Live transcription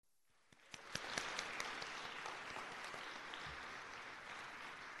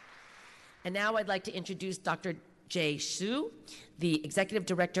And now I'd like to introduce Dr. Jay Xu, the Executive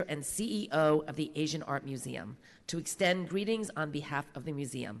Director and CEO of the Asian Art Museum, to extend greetings on behalf of the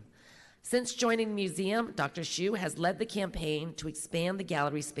museum. Since joining the museum, Dr. Xu has led the campaign to expand the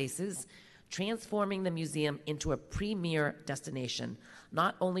gallery spaces, transforming the museum into a premier destination,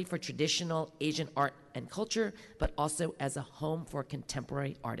 not only for traditional Asian art and culture, but also as a home for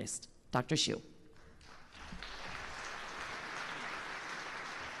contemporary artists. Dr. Xu.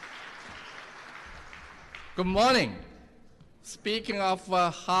 Good morning. Speaking of a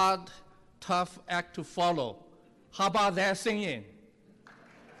hard, tough act to follow, how about that singing?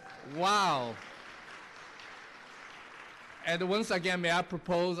 Wow. And once again, may I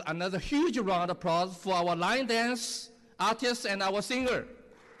propose another huge round of applause for our line dance artist and our singer.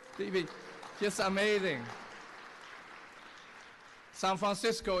 Just amazing. San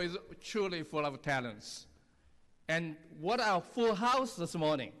Francisco is truly full of talents. And what a full house this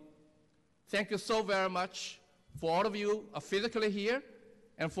morning. Thank you so very much for all of you physically here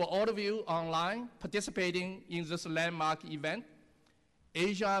and for all of you online participating in this landmark event.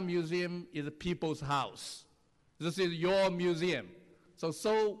 Asia Museum is a people's house. This is your museum.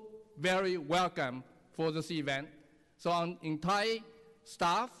 So very welcome for this event. So our entire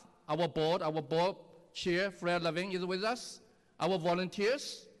staff, our board chair, Fred Levin, is with us, our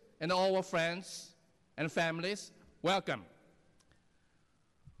volunteers, and all our friends and families, welcome.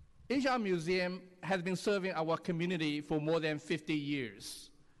 Asia Museum has been serving our community for more than 50 years,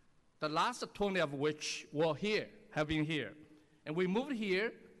 the last 20 of which have been here. And we moved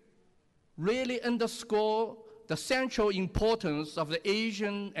here really underscore the central importance of the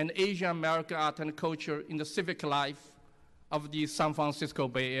Asian and Asian American art and culture in the civic life of the San Francisco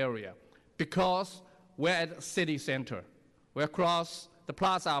Bay Area, because we're at the city center. We're across the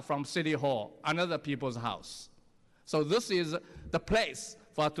plaza from City Hall, another people's house. So this is the place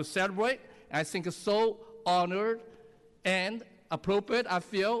for us to celebrate. I think it's so honored and appropriate, I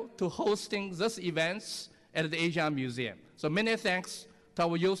feel, to hosting this events at the Asian Museum. So many thanks to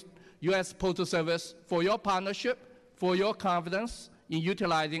our U.S. Postal Service for your partnership, for your confidence in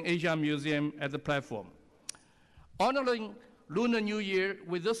utilizing Asian Museum as a platform. Honoring Lunar New Year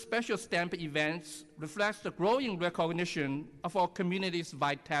with this special stamp events reflects the growing recognition of our community's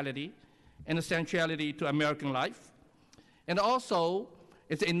vitality and centrality to American life. And also,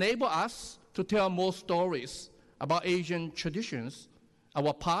 it enables us to tell more stories about Asian traditions,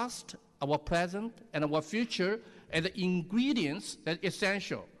 our past, our present, and our future as the ingredients that are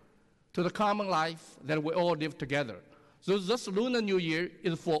essential to the common life that we all live together. So this Lunar New Year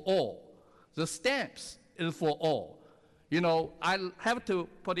is for all. The stamps is for all. You know, I have to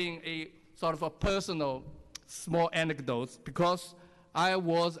put in a sort of a personal small anecdote because I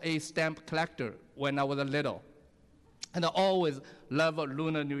was a stamp collector when I was little. And I always loved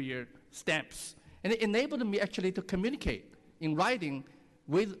Lunar New Year stamps. And it enabled me actually to communicate in writing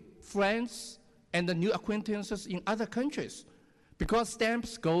with friends and the new acquaintances in other countries, because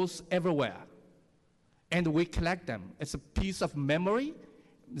stamps goes everywhere. And we collect them. It's a piece of memory.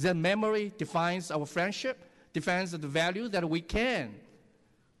 The memory defines our friendship, defines the value that we can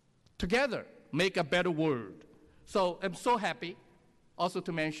together make a better world. So I'm so happy also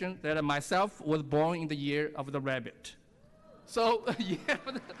to mention that I myself was born in the year of the rabbit. So yeah,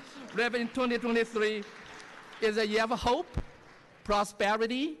 rabbit in 2023 is a year of hope,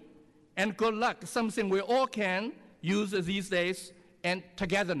 prosperity, and good luck, something we all can use these days, and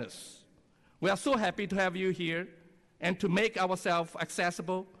togetherness. We are so happy to have you here and to make ourselves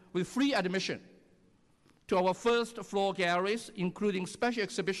accessible with free admission to our first floor galleries, including special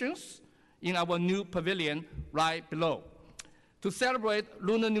exhibitions in our new pavilion right below. To celebrate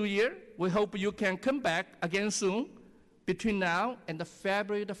Lunar New Year, we hope you can come back again soon between now and the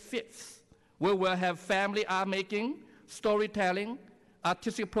February the 5th, where we'll have family art making, storytelling,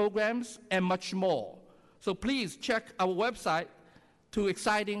 artistic programs, and much more. So please check our website for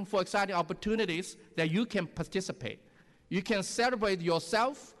exciting opportunities that you can participate. You can celebrate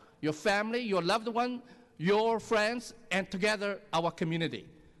yourself, your family, your loved one, your friends, and together our community.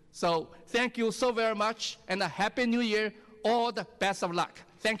 So thank you so very much, and a Happy New Year. All the best of luck.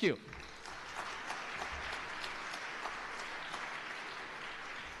 Thank you.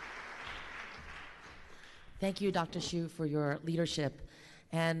 Thank you, Dr. Xu, for your leadership.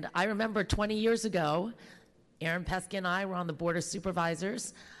 And I remember 20 years ago, Aaron Peskin and I were on the board of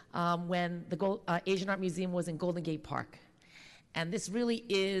supervisors when the Asian Art Museum was in Golden Gate Park. And this really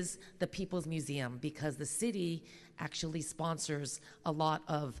is the People's Museum because the city actually sponsors a lot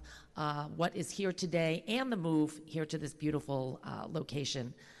of what is here today and the move here to this beautiful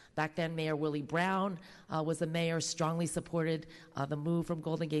location. Back then, Mayor Willie Brown was the mayor, strongly supported the move from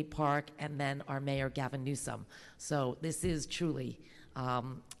Golden Gate Park, and then our mayor, Gavin Newsom. So this is truly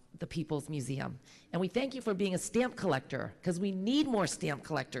the People's Museum. And we thank you for being a stamp collector, because we need more stamp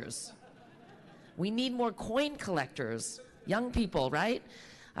collectors. We need more coin collectors, young people, right?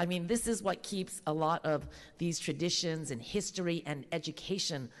 I mean, this is what keeps a lot of these traditions and history and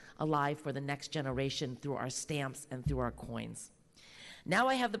education alive for the next generation through our stamps and through our coins. Now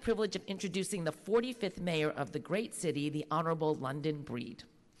I have the privilege of introducing the 45th mayor of the great city, the Honorable London Breed.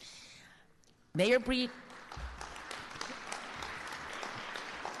 Mayor Breed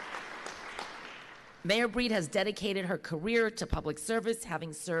has dedicated her career to public service,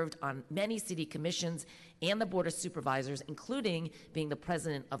 having served on many city commissions and the Board of Supervisors, including being the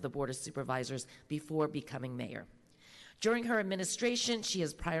president of the Board of Supervisors before becoming mayor. During her administration, she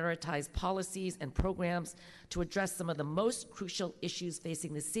has prioritized policies and programs to address some of the most crucial issues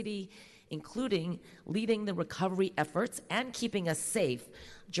facing the city, including leading the recovery efforts and keeping us safe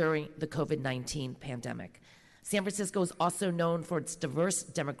during the COVID-19 pandemic. San Francisco is also known for its diverse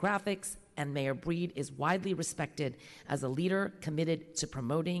demographics, and Mayor Breed is widely respected as a leader committed to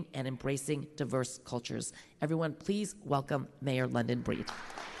promoting and embracing diverse cultures. Everyone, please welcome Mayor London Breed.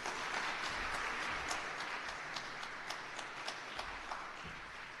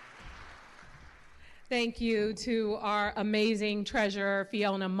 Thank you to our amazing treasurer,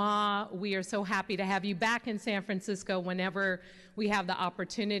 Fiona Ma. We are so happy to have you back in San Francisco whenever we have the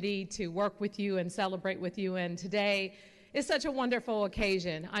opportunity to work with you and celebrate with you. And today is such a wonderful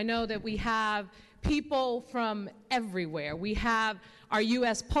occasion. I know that we have people from everywhere. We have our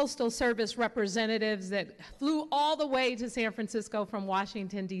U.S. Postal Service representatives that flew all the way to San Francisco from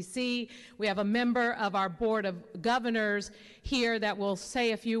Washington, D.C. We have a member of our Board of Governors here that will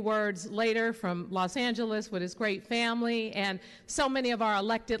say a few words later from Los Angeles with his great family, and so many of our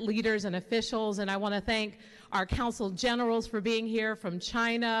elected leaders and officials. And I want to thank our consul generals for being here from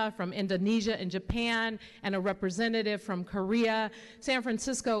China, from Indonesia and Japan, and a representative from Korea. San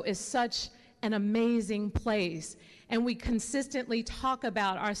Francisco is such an amazing place, and we consistently talk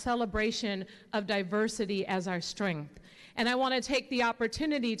about our celebration of diversity as our strength. And I want to take the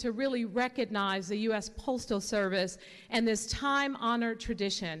opportunity to really recognize the U.S. Postal Service and this time-honored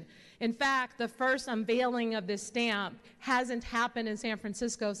tradition. In fact, the first unveiling of this stamp hasn't happened in San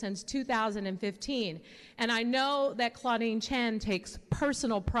Francisco since 2015. And I know that Claudine Chen takes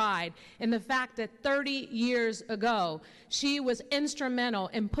personal pride in the fact that 30 years ago, she was instrumental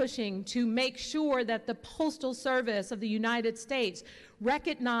in pushing to make sure that the Postal Service of the United States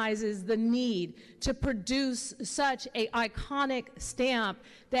recognizes the need to produce such an iconic stamp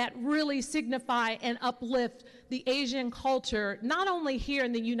that really signify and uplift the Asian culture, not only here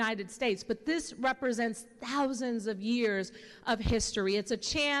in the United States, but this represents thousands of years of history. It's a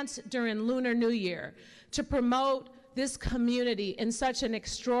chance during Lunar New Year to promote this community in such an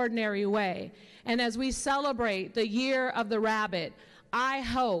extraordinary way. And as we celebrate the Year of the Rabbit, I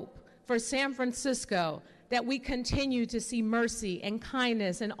hope for San Francisco that we continue to see mercy and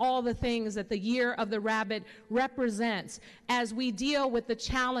kindness and all the things that the Year of the Rabbit represents as we deal with the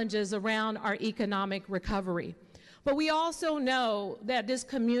challenges around our economic recovery. But we also know that this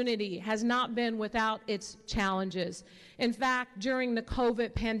community has not been without its challenges. In fact, during the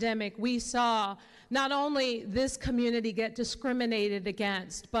COVID pandemic, we saw not only this community get discriminated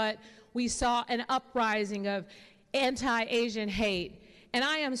against, but we saw an uprising of anti-Asian hate. And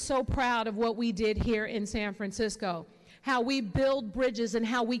I am so proud of what we did here in San Francisco, how we build bridges and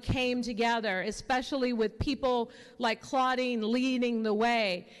how we came together, especially with people like Claudine leading the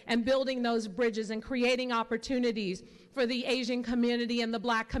way and building those bridges and creating opportunities for the Asian community and the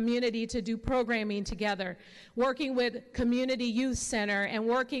Black community to do programming together, working with Community Youth Center and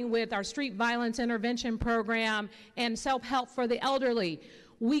working with our Street Violence Intervention Program and Self-Help for the Elderly.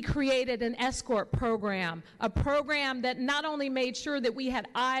 We created an escort program, a program that not only made sure that we had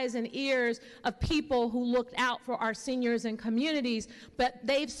eyes and ears of people who looked out for our seniors and communities, but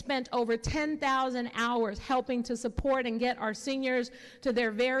they've spent over 10,000 hours helping to support and get our seniors to their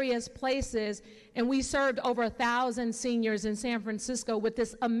various places. And we served over 1,000 seniors in San Francisco with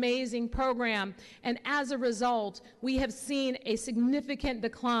this amazing program. And as a result, we have seen a significant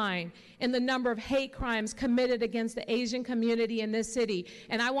decline in the number of hate crimes committed against the Asian community in this city.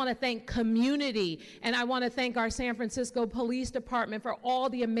 And I want to thank community, and I want to thank our San Francisco Police Department for all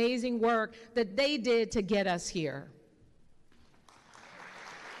the amazing work that they did to get us here.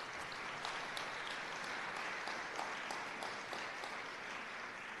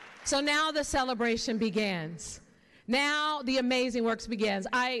 So now the celebration begins. Now the amazing works begins.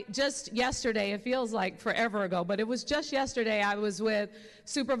 Just yesterday, it feels like forever ago, but it was just yesterday I was with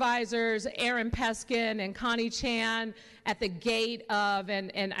Supervisors Aaron Peskin and Connie Chan at the gate of,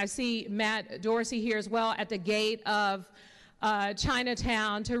 and I see Matt Dorsey here as well, at the gate of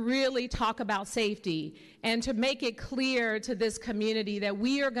Chinatown to really talk about safety and to make it clear to this community that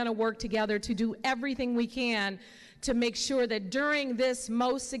we are going to work together to do everything we can to make sure that during this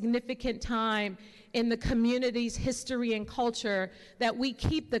most significant time in the community's history and culture that we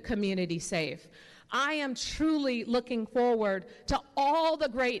keep the community safe. I am truly looking forward to all the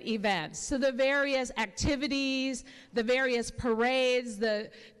great events, to the various activities, the various parades. The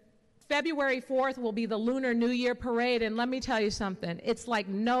February 4th will be the Lunar New Year parade, and let me tell you something, it's like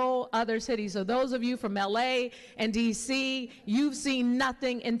no other city. So those of you from LA and DC, you've seen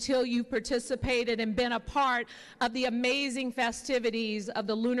nothing until you've participated and been a part of the amazing festivities of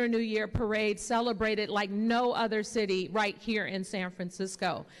the Lunar New Year parade, celebrated like no other city right here in San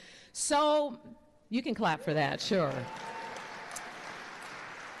Francisco. So you can clap for that, sure.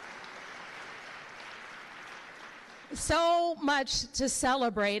 So much to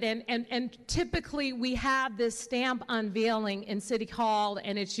celebrate, and typically we have this stamp unveiling in City Hall,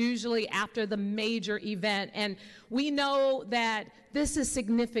 and it's usually after the major event, and we know that this is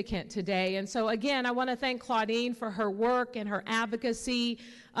significant today. And so again, I want to thank Claudine for her work and her advocacy,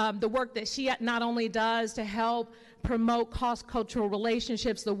 the work that she not only does to help promote cross-cultural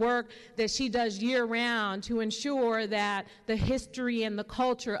relationships, the work that she does year-round to ensure that the history and the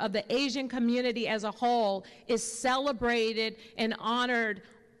culture of the Asian community as a whole is celebrated and honored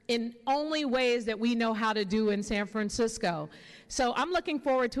in only ways that we know how to do in San Francisco. So I'm looking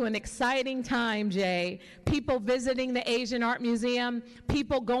forward to an exciting time, Jay. People visiting the Asian Art Museum,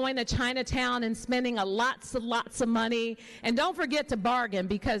 people going to Chinatown and spending lots of money. And don't forget to bargain,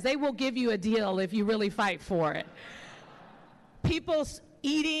 because they will give you a deal if you really fight for it. People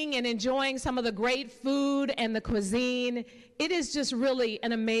eating and enjoying some of the great food and the cuisine. It is just really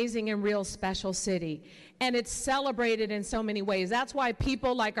an amazing and real special city. And it's celebrated in so many ways. That's why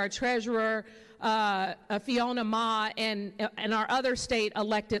people like our treasurer, Fiona Ma, and our other state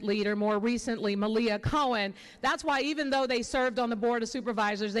elected leader, more recently, Malia Cohen, that's why even though they served on the Board of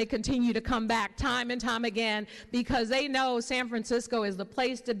Supervisors, they continue to come back time and time again, because they know San Francisco is the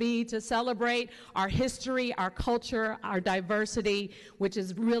place to be to celebrate our history, our culture, our diversity, which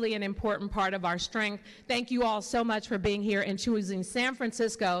is really an important part of our strength. Thank you all so much for being here and choosing San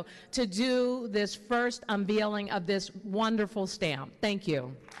Francisco to do this first unveiling of this wonderful stamp. Thank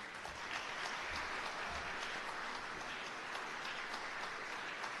you.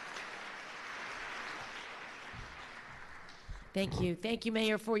 Thank you. Thank you,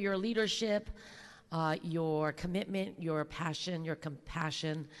 Mayor, for your leadership, your commitment, your passion, your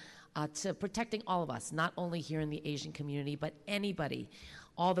compassion to protecting all of us, not only here in the Asian community, but anybody,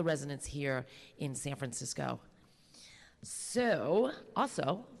 all the residents here in San Francisco. So,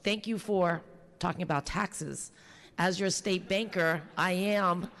 also, thank you for talking about taxes. As your state banker, I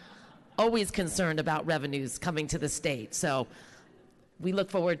am always concerned about revenues coming to the state. So, we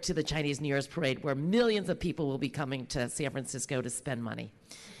look forward to the Chinese New Year's parade, where millions of people will be coming to San Francisco to spend money.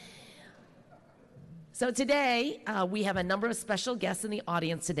 So today, we have a number of special guests in the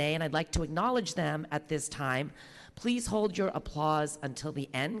audience today, and I'd like to acknowledge them at this time. Please hold your applause until the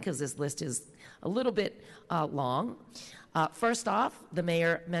end, because this list is a little bit long. First off, the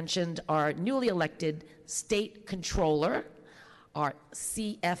mayor mentioned our newly elected state controller, our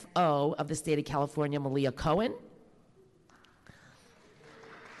CFO of the state of California, Malia Cohen.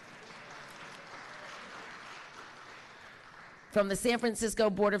 From the San Francisco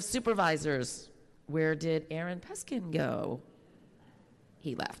Board of Supervisors, where did Aaron Peskin go?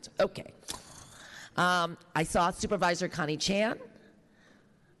 He left. Okay. I saw Supervisor Connie Chan,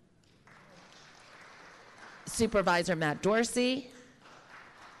 Supervisor Matt Dorsey,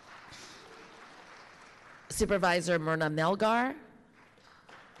 Supervisor Myrna Melgar.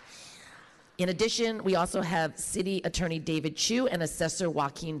 In addition, we also have City Attorney David Chu and Assessor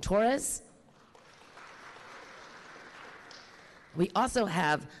Joaquin Torres. We also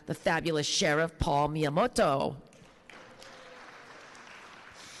have the fabulous Sheriff Paul Miyamoto.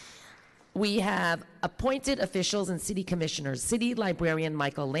 We have appointed officials and city commissioners, City Librarian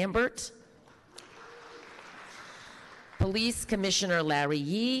Michael Lambert, Police Commissioner Larry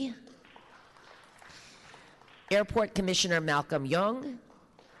Yee, Airport Commissioner Malcolm Young,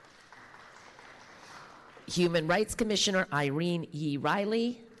 Human Rights Commissioner Irene Yee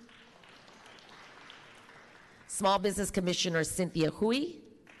Riley, Small Business Commissioner Cynthia Hui,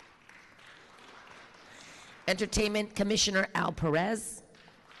 Entertainment Commissioner Al Perez,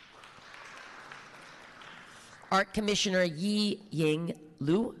 Art Commissioner Yi Ying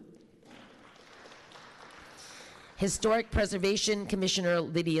Lu, Historic Preservation Commissioner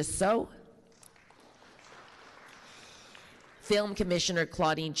Lydia So, Film Commissioner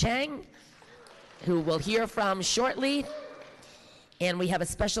Claudine Chang, who we'll hear from shortly. And we have a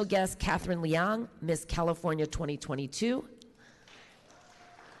special guest, Catherine Liang, Miss California 2022.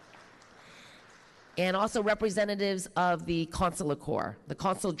 And also representatives of the Consular Corps, the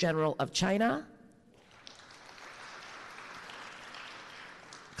Consul General of China,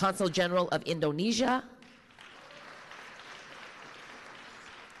 Consul General of Indonesia,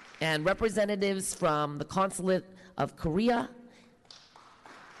 and representatives from the Consulate of Korea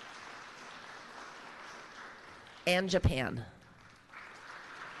and Japan.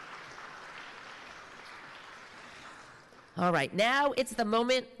 All right, now it's the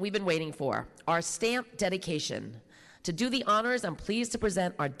moment we've been waiting for, our stamp dedication. To do the honors, I'm pleased to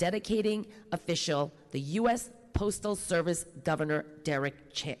present our dedicating official, the U.S. Postal Service Governor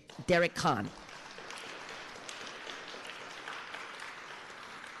Derek Kahn.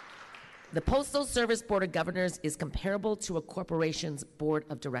 The Postal Service Board of Governors is comparable to a corporation's board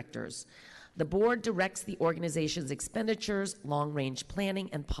of directors. The board directs the organization's expenditures, long-range planning,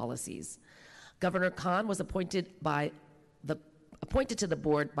 and policies. Governor Kahn was appointed to the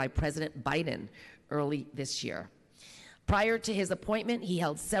board by President Biden early this year. Prior to his appointment, he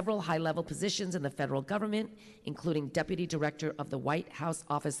held several high-level positions in the federal government, including Deputy Director of the White House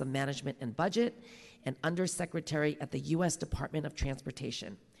Office of Management and Budget and Undersecretary at the U.S. Department of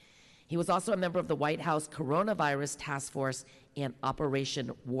Transportation. He was also a member of the White House Coronavirus Task Force and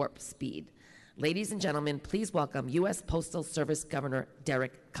Operation Warp Speed. Ladies and gentlemen, please welcome U.S. Postal Service Governor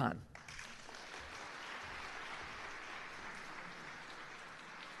Derek Kahn.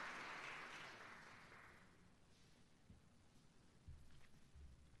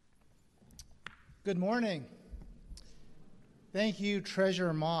 Good morning. Thank you,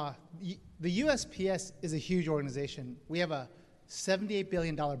 Treasurer Ma. The USPS is a huge organization. We have a $78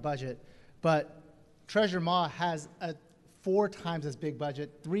 billion budget, but Treasurer Ma has a 4 times as big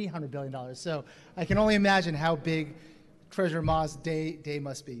budget, $300 billion. So I can only imagine how big Treasurer Ma's day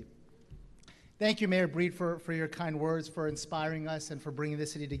must be. Thank you, Mayor Breed, for your kind words, for inspiring us, and for bringing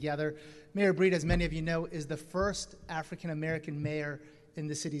this city together. Mayor Breed, as many of you know, is the first African-American mayor in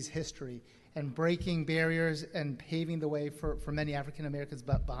the city's history, and breaking barriers and paving the way for many African Americans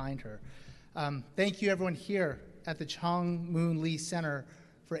behind her. Thank you, everyone here at the Chong Moon Lee Center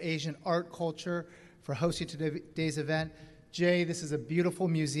for Asian Art Culture for hosting today's event. Jay, this is a beautiful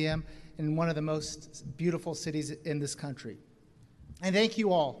museum in one of the most beautiful cities in this country. And thank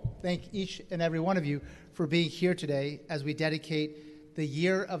you all, thank each and every one of you for being here today as we dedicate the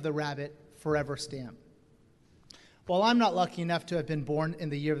Year of the Rabbit Forever stamp. While I'm not lucky enough to have been born in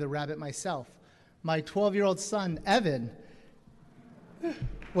the Year of the Rabbit myself, my 12-year-old son, Evan,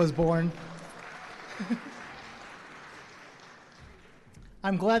 was born.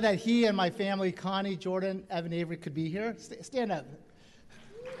 I'm glad that he and my family, Connie, Jordan, Evan, Avery, could be here. Stand up.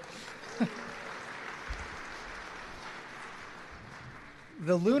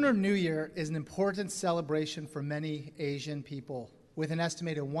 The Lunar New Year is an important celebration for many Asian people, with an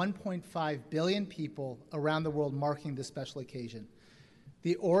estimated 1.5 billion people around the world marking this special occasion.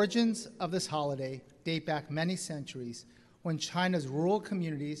 The origins of this holiday date back many centuries when China's rural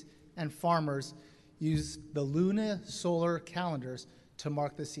communities and farmers used the lunisolar calendars to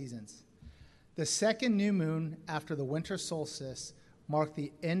mark the seasons. The second new moon after the winter solstice marked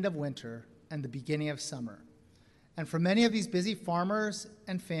the end of winter and the beginning of summer. And for many of these busy farmers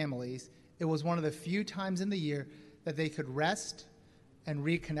and families, it was one of the few times in the year that they could rest and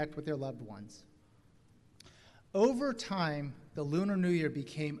reconnect with their loved ones. Over time, the Lunar New Year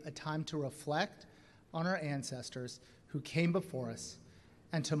became a time to reflect on our ancestors who came before us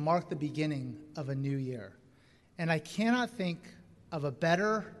and to mark the beginning of a new year. And I cannot think of a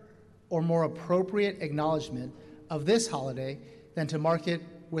better or more appropriate acknowledgement of this holiday than to mark it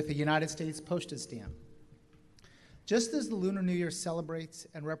with a United States postage stamp. Just as the Lunar New Year celebrates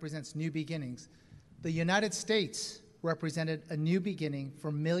and represents new beginnings, the United States represented a new beginning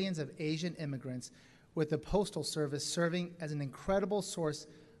for millions of Asian immigrants, with the Postal Service serving as an incredible source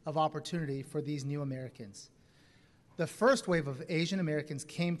of opportunity for these new Americans. The first wave of Asian Americans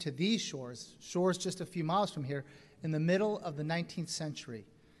came to these shores just a few miles from here, in the middle of the 19th century.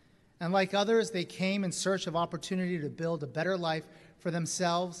 And like others, they came in search of opportunity to build a better life for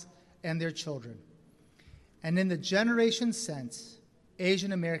themselves and their children. And in the generations since,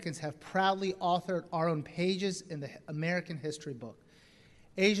 Asian Americans have proudly authored our own pages in the American history book.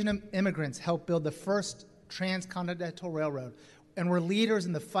 Asian immigrants helped build the first transcontinental railroad, and were leaders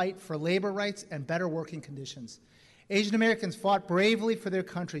in the fight for labor rights and better working conditions. Asian Americans fought bravely for their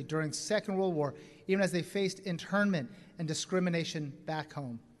country during the Second World War, even as they faced internment and discrimination back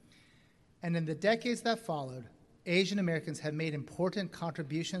home. And in the decades that followed, Asian Americans have made important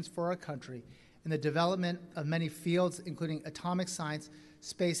contributions for our country in the development of many fields, including atomic science,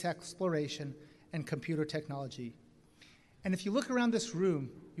 space exploration, and computer technology. And if you look around this room,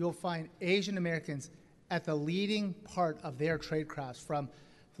 you'll find Asian Americans at the leading part of their trade crafts, from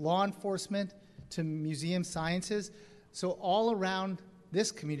law enforcement to museum sciences. So all around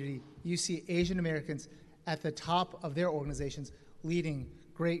this community, you see Asian Americans at the top of their organizations leading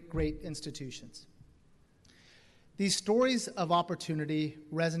great, great institutions. These stories of opportunity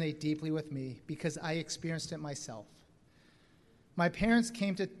resonate deeply with me because I experienced it myself. My parents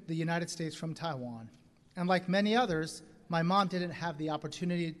came to the United States from Taiwan, and like many others, my mom didn't have the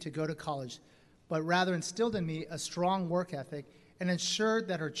opportunity to go to college, but rather instilled in me a strong work ethic and ensured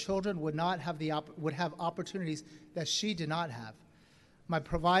that her children would have opportunities that she did not have.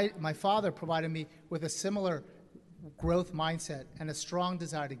 My father provided me with a similar growth mindset and a strong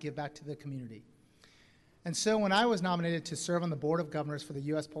desire to give back to the community. And so when I was nominated to serve on the Board of Governors for the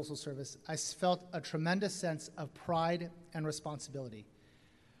U.S. Postal Service, I felt a tremendous sense of pride and responsibility.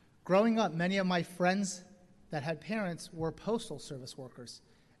 Growing up, many of my friends that had parents were Postal Service workers.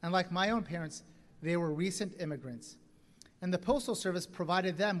 And like my own parents, they were recent immigrants. And the Postal Service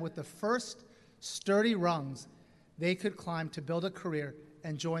provided them with the first sturdy rungs they could climb to build a career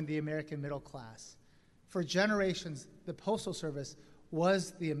and join the American middle class. For generations, the Postal Service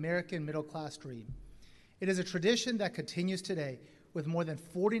was the American middle class dream. It is a tradition that continues today with more than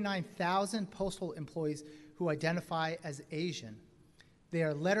 49,000 postal employees who identify as Asian. They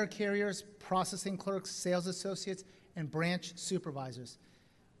are letter carriers, processing clerks, sales associates, and branch supervisors.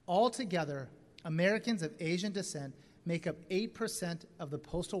 Altogether, Americans of Asian descent make up 8% of the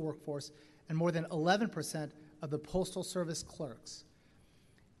postal workforce and more than 11% of the Postal Service clerks.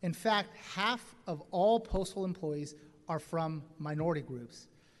 In fact, half of all postal employees are from minority groups.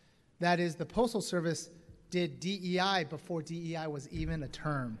 That is, the Postal Service did DEI before DEI was even a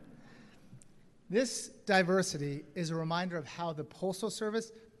term. This diversity is a reminder of how the Postal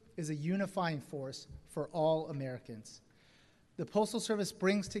Service is a unifying force for all Americans. The Postal Service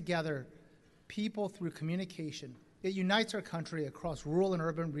brings together people through communication. It unites our country across rural and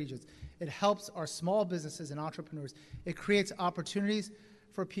urban regions. It helps our small businesses and entrepreneurs. It creates opportunities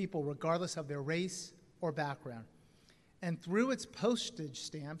for people regardless of their race or background. And through its postage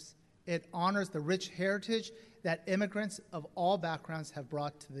stamps, it honors the rich heritage that immigrants of all backgrounds have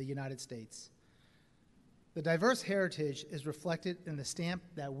brought to the United States. The diverse heritage is reflected in the stamp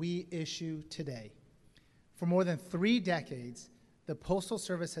that we issue today. For more than 3 decades, the Postal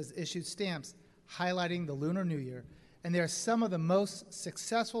Service has issued stamps highlighting the Lunar New Year, and they are some of the most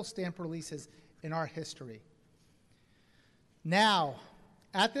successful stamp releases in our history. Now,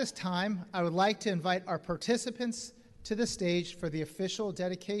 at this time, I would like to invite our participants to the stage for the official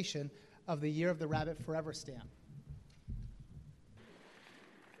dedication of the Year of the Rabbit Forever stamp.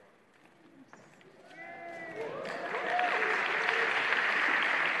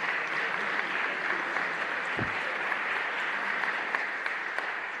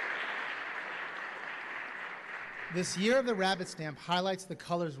 This Year of the Rabbit stamp highlights the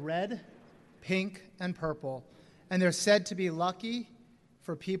colors red, pink, and purple, and they're said to be lucky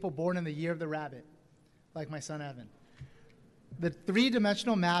for people born in the Year of the Rabbit, like my son Evan. The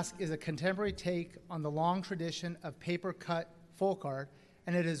three-dimensional mask is a contemporary take on the long tradition of paper-cut folk art,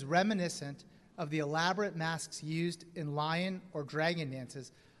 and it is reminiscent of the elaborate masks used in lion or dragon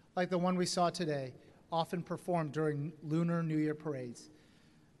dances, like the one we saw today, often performed during Lunar New Year parades.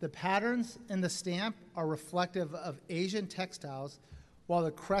 The patterns in the stamp are reflective of Asian textiles, while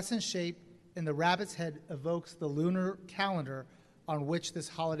the crescent shape in the rabbit's head evokes the lunar calendar on which this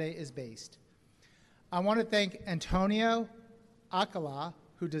holiday is based. I want to thank Antonio Alcala,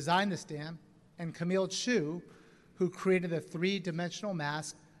 who designed the stamp, and Camille Chu, who created the three-dimensional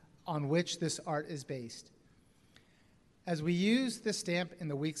mask on which this art is based. As we use this stamp in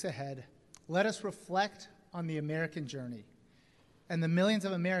the weeks ahead, let us reflect on the American journey and the millions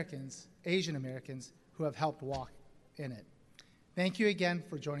of Americans, Asian Americans, who have helped walk in it. Thank you again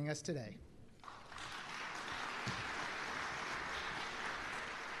for joining us today.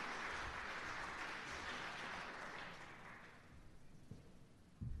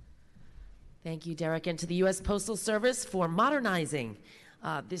 Thank you, Derek, and to the U.S. Postal Service for modernizing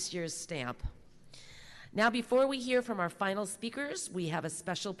this year's stamp. Now, before we hear from our final speakers, we have a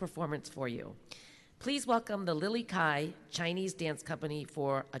special performance for you. Please welcome the Lily Kai Chinese Dance Company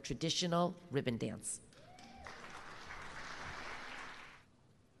for a traditional ribbon dance.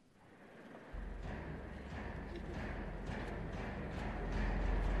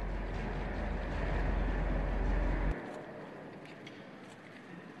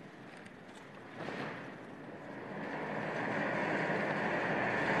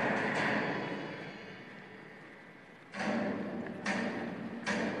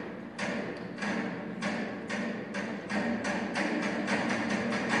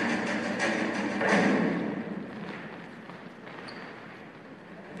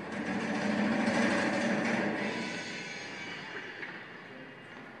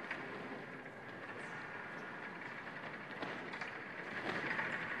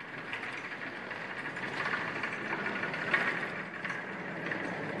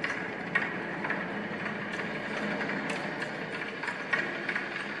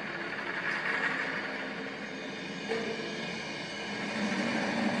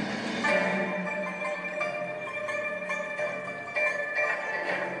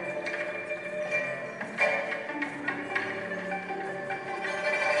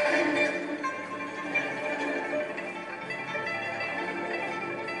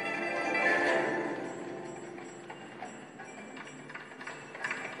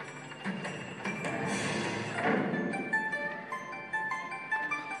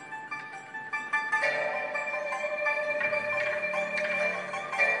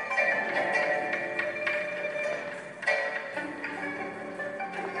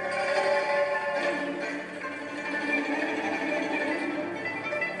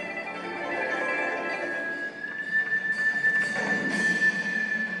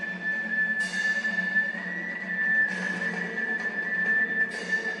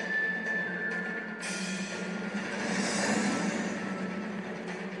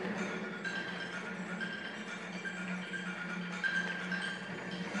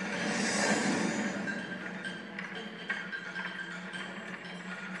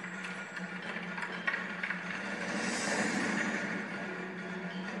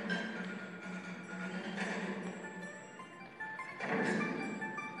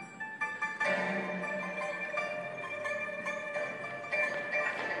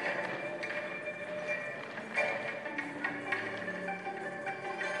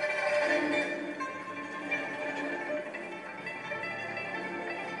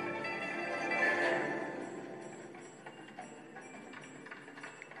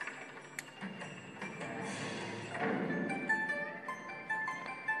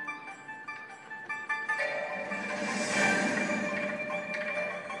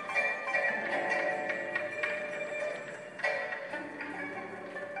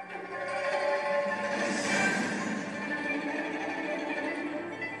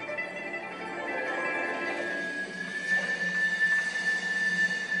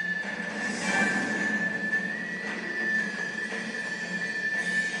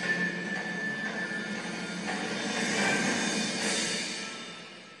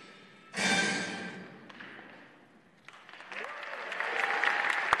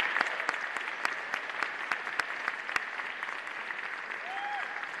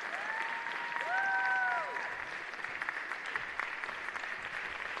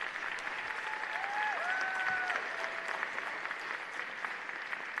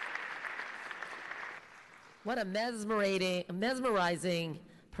 What a mesmerizing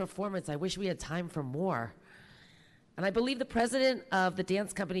performance. I wish we had time for more. And I believe the president of the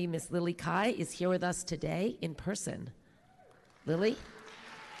dance company, Miss Lily Kai, is here with us today in person. Lily?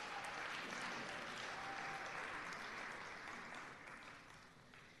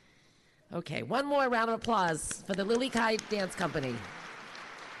 Okay, one more round of applause for the Lily Kai Dance Company.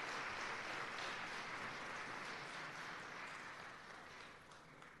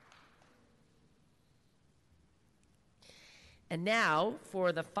 And now,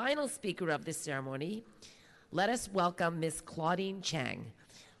 for the final speaker of this ceremony, let us welcome Ms. Claudine Chang.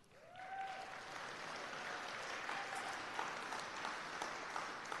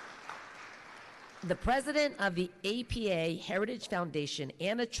 The president of the APA Heritage Foundation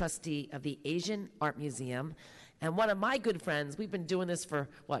and a trustee of the Asian Art Museum, and one of my good friends. We've been doing this for,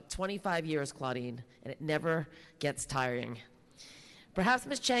 25 years, Claudine, and it never gets tiring. Perhaps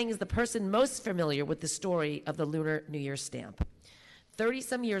Ms. Chang is the person most familiar with the story of the Lunar New Year stamp.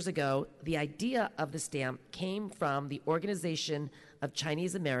 30-some years ago, the idea of the stamp came from the Organization of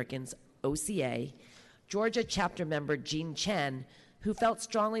Chinese Americans, OCA, Georgia chapter member Jean Chen, who felt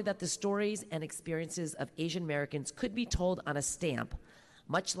strongly that the stories and experiences of Asian Americans could be told on a stamp,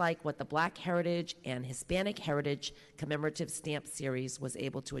 much like what the Black Heritage and Hispanic Heritage commemorative stamp series was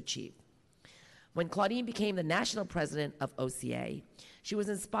able to achieve. When Claudine became the national president of OCA, she was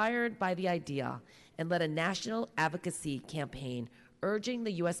inspired by the idea and led a national advocacy campaign urging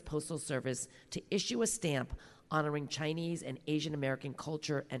the U.S. Postal Service to issue a stamp honoring Chinese and Asian American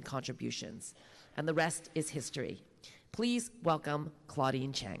culture and contributions. And the rest is history. Please welcome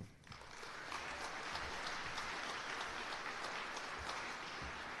Claudine Chang.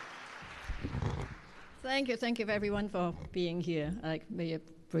 Thank you everyone for being here. Like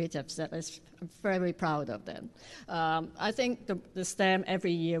Bridget have said, I'm very proud of them. I think the stamp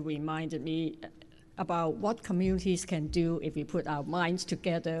every year reminded me about what communities can do if we put our minds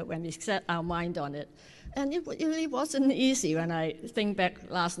together, when we set our mind on it. And it really wasn't easy. When I think back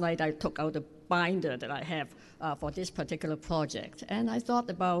last night, I took out the binder that I have for this particular project. And I thought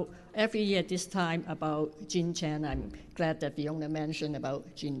about every year this time about Jean Chen. I'm glad that Fiona mentioned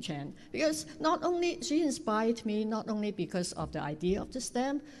about Jean Chen, because not only she inspired me, not only because of the idea of the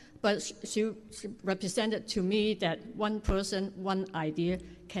stamp, but she represented to me that one person, one idea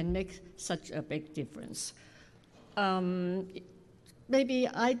can make such a big difference. Maybe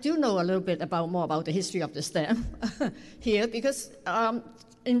I do know a little bit more about the history of the stamp here, because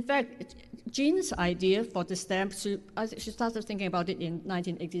in fact, Jean's idea for the stamp, she started thinking about it in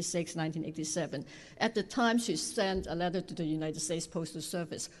 1986, 1987. At the time, she sent a letter to the United States Postal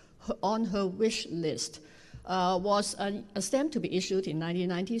Service. On her wish list was a stamp to be issued in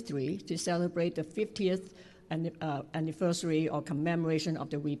 1993 to celebrate the 50th anniversary or commemoration of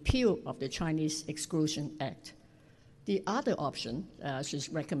the repeal of the Chinese Exclusion Act. The other option she's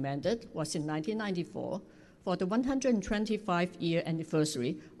recommended was in 1994 for the 125-year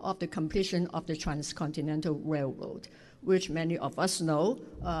anniversary of the completion of the Transcontinental Railroad, which many of us know,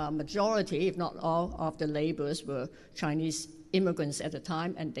 majority, if not all, of the laborers were Chinese immigrants at the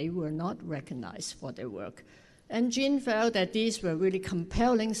time, and they were not recognized for their work. And Jean felt that these were really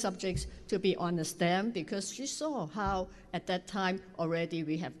compelling subjects to be on the stamp, because she saw how, at that time already,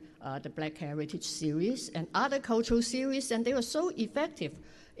 we have the Black Heritage series and other cultural series, and they were so effective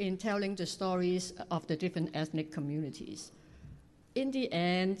in telling the stories of the different ethnic communities. In the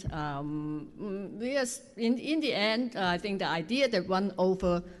end, I think the idea that won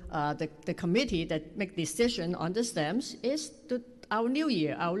over the committee that make decision on the stamps is our New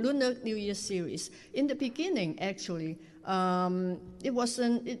Year, our Lunar New Year series. In the beginning, actually, it was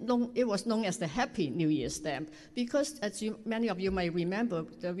known as the Happy New Year stamp, because as many of you may remember,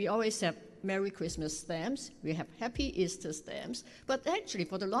 that we always have Merry Christmas stamps, we have Happy Easter stamps, but actually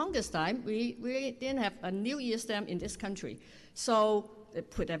for the longest time, we didn't have a New Year stamp in this country. So they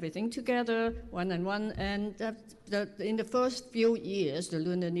put everything together, one and one, and in the first few years, the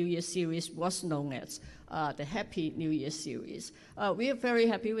Lunar New Year series was known as the Happy New Year series. We are very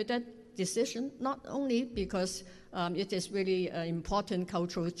happy with that decision, not only because it is really an important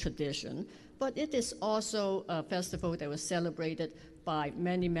cultural tradition, but it is also a festival that was celebrated by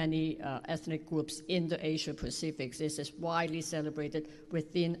many ethnic groups in the Asia Pacific. This is widely celebrated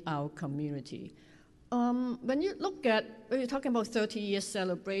within our community. When you're talking about 30 years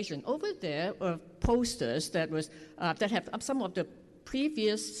celebration, over there were posters that have some of the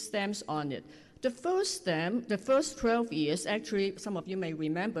previous stamps on it. The first stamp, the first 12 years, actually, some of you may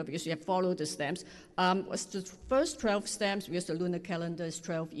remember because you have followed the stamps, was the first 12 stamps, because the lunar calendar is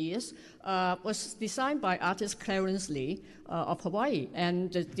 12 years, was designed by artist Clarence Lee of Hawaii.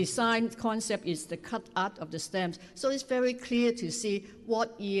 And the design concept is the cut art of the stamps. So it's very clear to see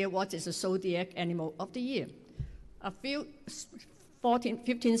what year, what is the zodiac animal of the year. A few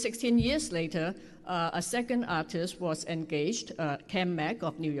 15, 16 years later, a second artist was engaged, Cam Mack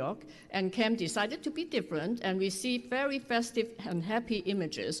of New York, and Cam decided to be different, and we see very festive and happy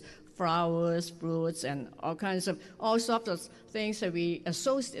images, flowers, fruits, and all sorts of things that we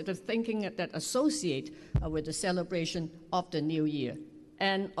associate, the thinking that associate with the celebration of the new year.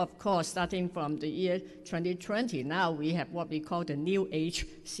 And of course, starting from the year 2020, now we have what we call the New Age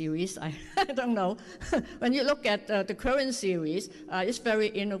series. I don't know. When you look at the current series, it's very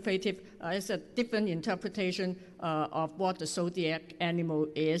innovative. It's a different interpretation of what the zodiac animal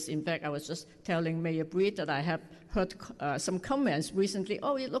is. In fact, I was just telling Mayor Breed that I have heard some comments recently.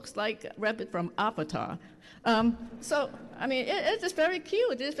 Oh, it looks like a rabbit from Avatar. So, I mean, it is very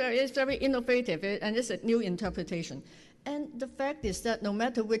cute. It's very innovative, and it's a new interpretation. And the fact is that no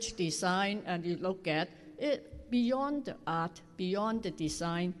matter which design you look at, beyond the art, beyond the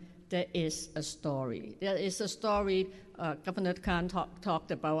design, there is a story. There is a story. Governor Khan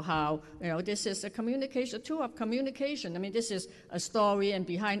talked about how this is a communication, a tool of communication. I mean, this is a story, and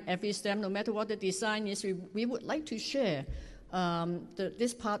behind every stamp, no matter what the design is, we would like to share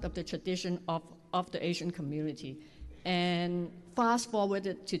this part of the tradition of the Asian community. And fast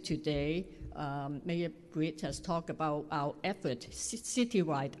forwarded to today, Mayor Breed has talked about our effort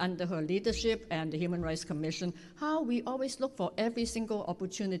citywide under her leadership and the Human Rights Commission, how we always look for every single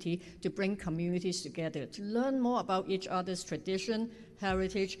opportunity to bring communities together, to learn more about each other's tradition,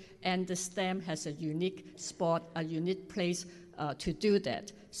 heritage, and the stamp has a unique spot, a unique place to do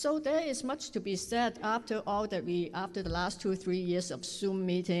that. So there is much to be said after the last 2 or 3 years of Zoom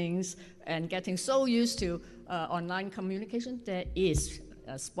meetings and getting so used to online communication. There is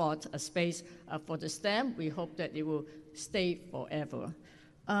a spot, a space for the stamp. We hope that it will stay forever.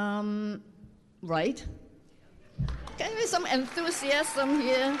 Right? Can we some enthusiasm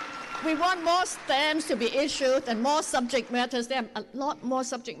here? We want more stamps to be issued and more subject matters. There are a lot more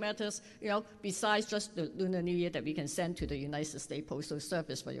subject matters, besides just the Lunar New Year that we can send to the United States Postal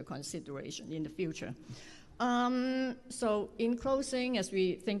Service for your consideration in the future. So in closing, as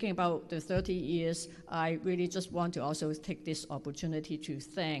we're thinking about the 30 years, I really just want to also take this opportunity to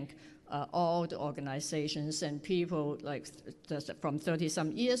thank all the organizations and people from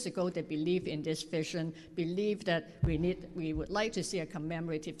 30-some years ago that believe in this vision, believe that we would like to see a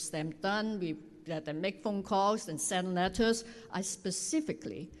commemorative stamp done, that make phone calls and send letters. I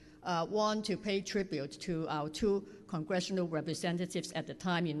specifically want to pay tribute to our 2 congressional representatives at the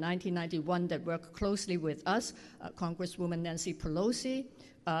time in 1991 that worked closely with us, Congresswoman Nancy Pelosi.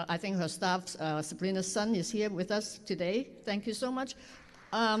 I think her staff, Sabrina Sun, is here with us today. Thank you so much.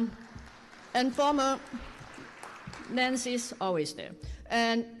 And former, Nancy's always there,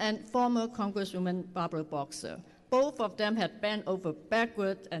 and former Congresswoman Barbara Boxer. Both of them had bent over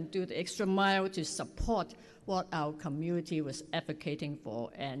backward and do the extra mile to support what our community was advocating for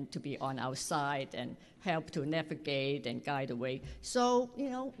and to be on our side and help to navigate and guide the way. So,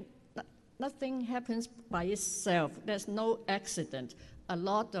 nothing happens by itself. There's no accident. A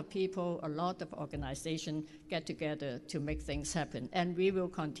lot of people, a lot of organizations get together to make things happen, and we will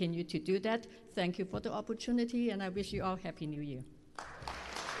continue to do that. Thank you for the opportunity, and I wish you all Happy New Year.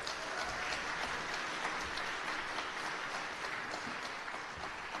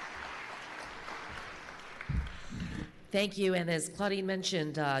 Thank you. And as Claudine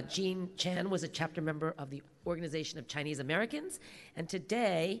mentioned, Jean Chan was a chapter member of the Organization of Chinese Americans. And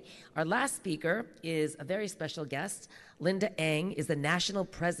today, our last speaker is a very special guest. Linda Eng is the national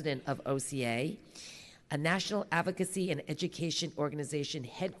president of OCA, a national advocacy and education organization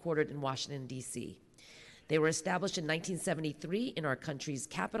headquartered in Washington, D.C. They were established in 1973 in our country's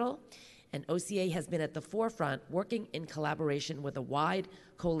capital, and OCA has been at the forefront working in collaboration with a wide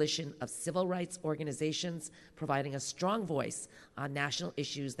coalition of civil rights organizations, providing a strong voice on national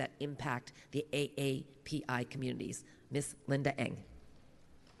issues that impact the AAPI communities. Ms. Linda Eng.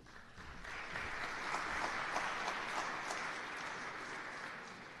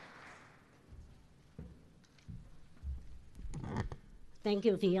 Thank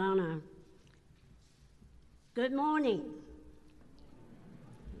you, Fiona. Good morning.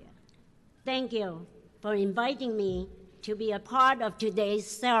 Thank you for inviting me to be a part of today's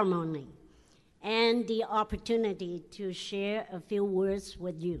ceremony and the opportunity to share a few words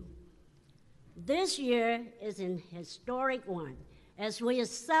with you. This year is an historic one as we are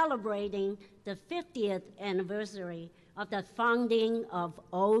celebrating the 50th anniversary of the founding of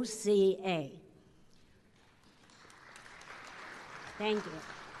OCA. Thank you.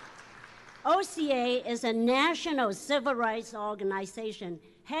 OCA is a national civil rights organization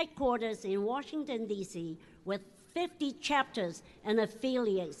headquartered in Washington, D.C., with 50 chapters and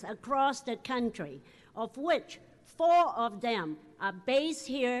affiliates across the country, of which 4 of them are based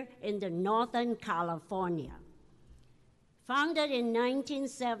here in the Northern California. Founded in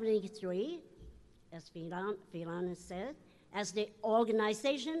 1973, as Philana said, as the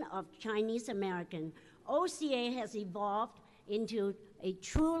Organization of Chinese American, OCA has evolved into a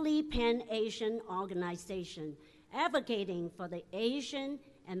truly Pan-Asian organization advocating for the Asian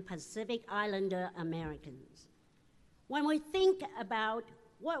and Pacific Islander Americans. When we think about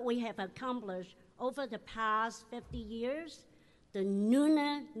what we have accomplished over the past 50 years, the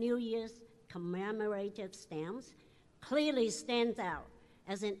Lunar New Year's commemorative stamps clearly stands out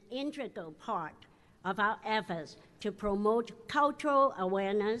as an integral part of our efforts to promote cultural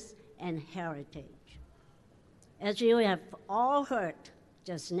awareness and heritage. As you have all heard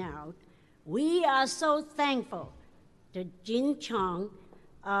just now, we are so thankful to Jin Chong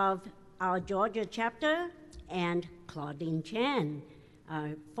of our Georgia chapter and Claudine Chan,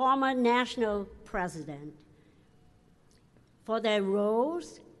 our former national president, for their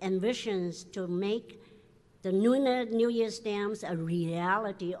roles and visions to make the Lunar New Year stamps a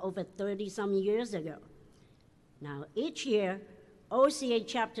reality over 30-some years ago. Now, each year, OCA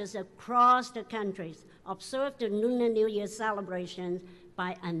chapters across the countries observe the Lunar New Year celebrations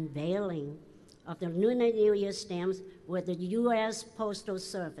by unveiling of the Lunar New Year stamps with the U.S. Postal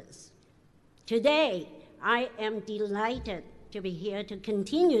Service. Today, I am delighted to be here to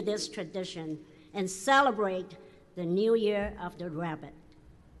continue this tradition and celebrate the New Year of the Rabbit.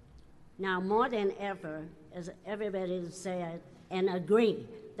 Now, more than ever, as everybody said and agree,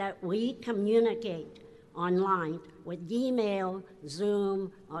 that we communicate online with email,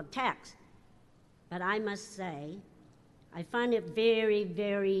 Zoom, or text. But I must say, I find it very,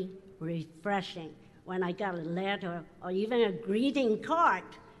 very refreshing when I got a letter or even a greeting card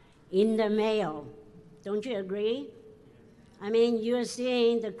in the mail. Don't you agree? I mean, you're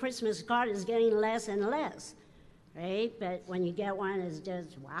seeing the Christmas card is getting less and less, right? But when you get one, it's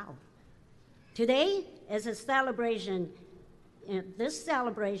just, wow. Today is a celebration. This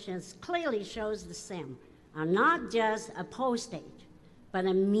celebration clearly shows the same, not just a postage, but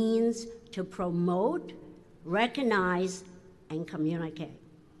a means to promote, recognize, and communicate.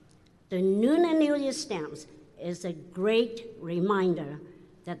 The Lunar New Year stamps is a great reminder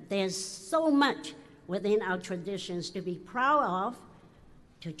that there's so much within our traditions to be proud of,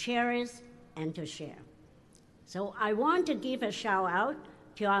 to cherish, and to share. So I want to give a shout out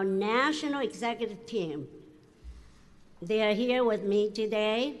to our national executive team. They are here with me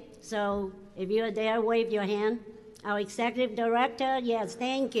today, so if you're there, wave your hand. Our executive director, yes,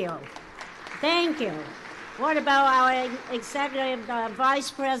 thank you. Thank you. What about our executive vice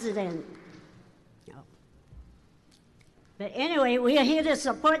president? No. But anyway, we are here to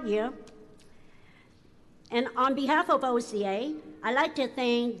support you. And on behalf of OCA, I'd like to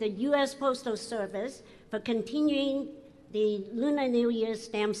thank the U.S. Postal Service for continuing the Lunar New Year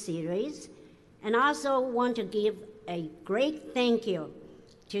stamp series, and also want to give a great thank you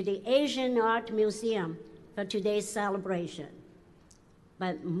to the Asian Art Museum for today's celebration.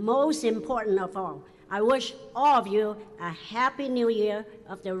 But most important of all, I wish all of you a Happy New Year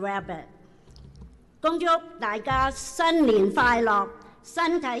of the Rabbit. 恭祝大家新年快樂，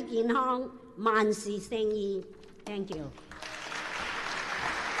身體健康，萬事勝意。Thank you.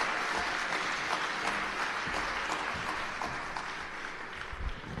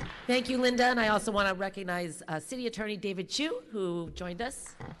 Thank you, Linda. And I also want to recognize City Attorney David Chu, who joined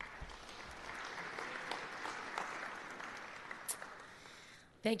us.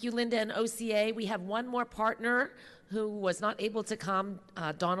 Thank you, Linda and OCA. We have one more partner who was not able to come.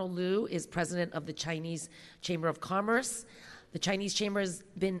 Donald Liu is president of the Chinese Chamber of Commerce. The Chinese Chamber has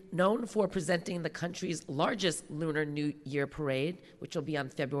been known for presenting the country's largest Lunar New Year parade, which will be on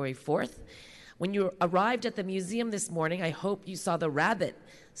February 4th. When you arrived at the museum this morning, I hope you saw the rabbit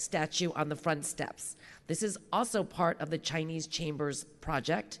statue on the front steps. This is also part of the Chinese Chamber's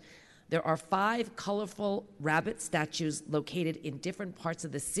project. There are 5 colorful rabbit statues located in different parts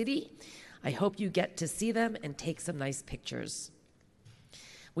of the city. I hope you get to see them and take some nice pictures.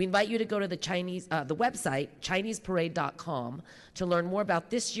 We invite you to go to the website, ChineseParade.com, to learn more about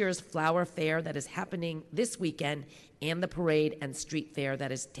this year's flower fair that is happening this weekend and the parade and street fair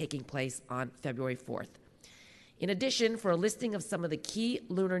that is taking place on February 4th. In addition, for a listing of some of the key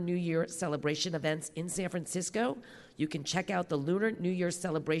Lunar New Year celebration events in San Francisco, You can check out the Lunar New Year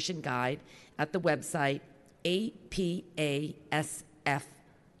celebration guide at the website apasf.org,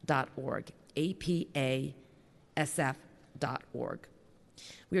 apasf.org.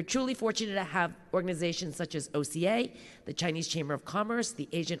 We are truly fortunate to have organizations such as OCA, the Chinese Chamber of Commerce, the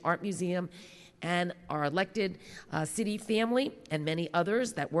Asian Art Museum, and our elected city family, and many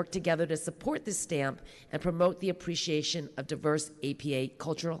others that work together to support this stamp and promote the appreciation of diverse APA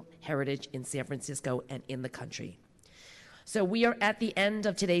cultural heritage in San Francisco and in the country. So we are at the end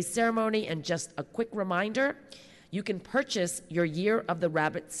of today's ceremony, and just a quick reminder, you can purchase your Year of the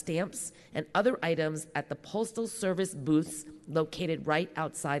Rabbit stamps and other items at the Postal Service booths located right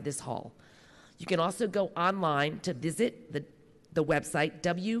outside this hall. You can also go online to visit the website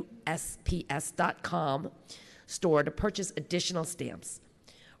WSPS.com store to purchase additional stamps.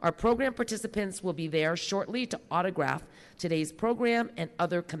 Our program participants will be there shortly to autograph today's program and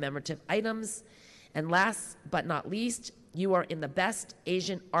other commemorative items. And last but not least, you are in the best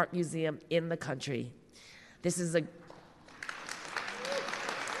Asian art museum in the country. This is a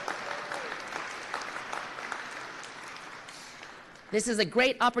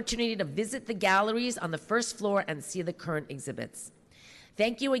great opportunity to visit the galleries on the first floor and see the current exhibits.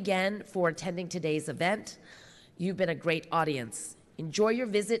 Thank you again for attending today's event. You've been a great audience. Enjoy your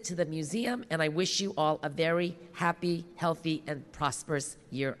visit to the museum, and I wish you all a very happy, healthy, and prosperous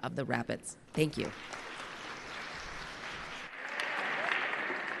Year of the Rabbits. Thank you.